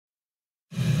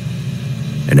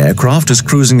An aircraft is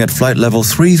cruising at flight level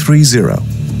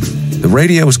 330. The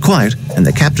radio is quiet and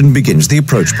the captain begins the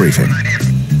approach briefing.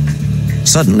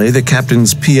 Suddenly, the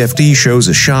captain's PFD shows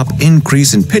a sharp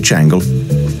increase in pitch angle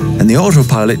and the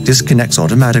autopilot disconnects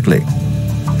automatically.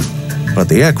 But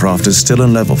the aircraft is still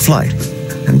in level flight,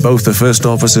 and both the first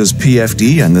officer's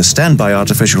PFD and the standby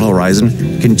artificial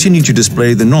horizon continue to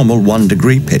display the normal 1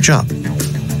 degree pitch up.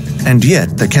 And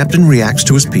yet, the captain reacts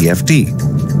to his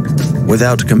PFD,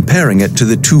 without comparing it to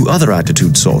the 2 other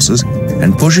attitude sources,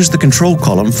 and pushes the control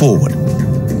column forward.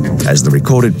 As the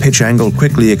recorded pitch angle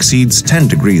quickly exceeds 10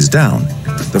 degrees down,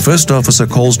 the first officer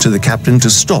calls to the captain to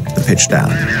stop the pitch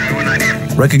down.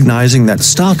 Recognizing that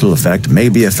startle effect may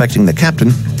be affecting the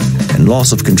captain, and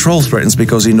loss of control threatens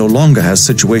because he no longer has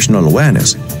situational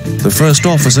awareness, the first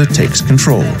officer takes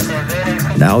control.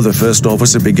 Now the first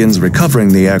officer begins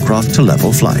recovering the aircraft to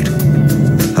level flight.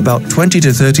 About 20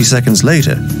 to 30 seconds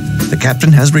later, the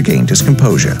captain has regained his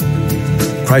composure.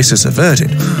 Crisis averted,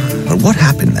 but what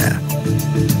happened there?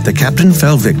 The captain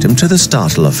fell victim to the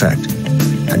startle effect,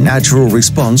 a natural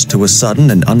response to a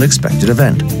sudden and unexpected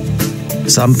event.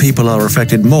 Some people are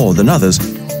affected more than others,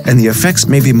 and the effects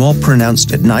may be more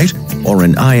pronounced at night or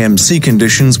in IMC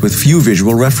conditions with few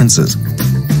visual references.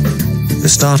 The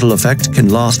startle effect can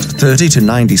last 30 to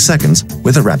 90 seconds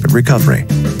with a rapid recovery.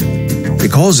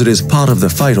 Because it is part of the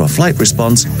fight or flight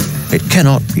response, it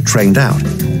cannot be trained out.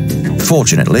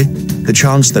 Fortunately, the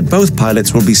chance that both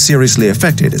pilots will be seriously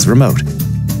affected is remote.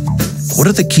 What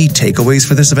are the key takeaways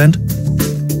for this event?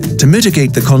 To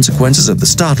mitigate the consequences of the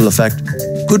startle effect,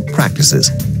 good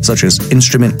practices, such as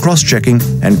instrument cross-checking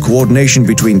and coordination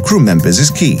between crew members is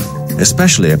key,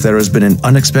 especially if there has been an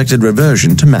unexpected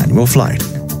reversion to manual flight.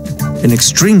 In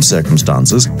extreme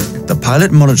circumstances, the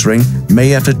pilot monitoring may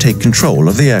have to take control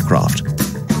of the aircraft.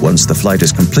 Once the flight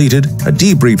is completed, a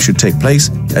debrief should take place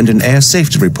and an air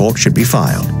safety report should be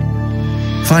filed.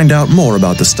 Find out more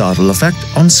about the startle effect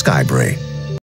on Skybree.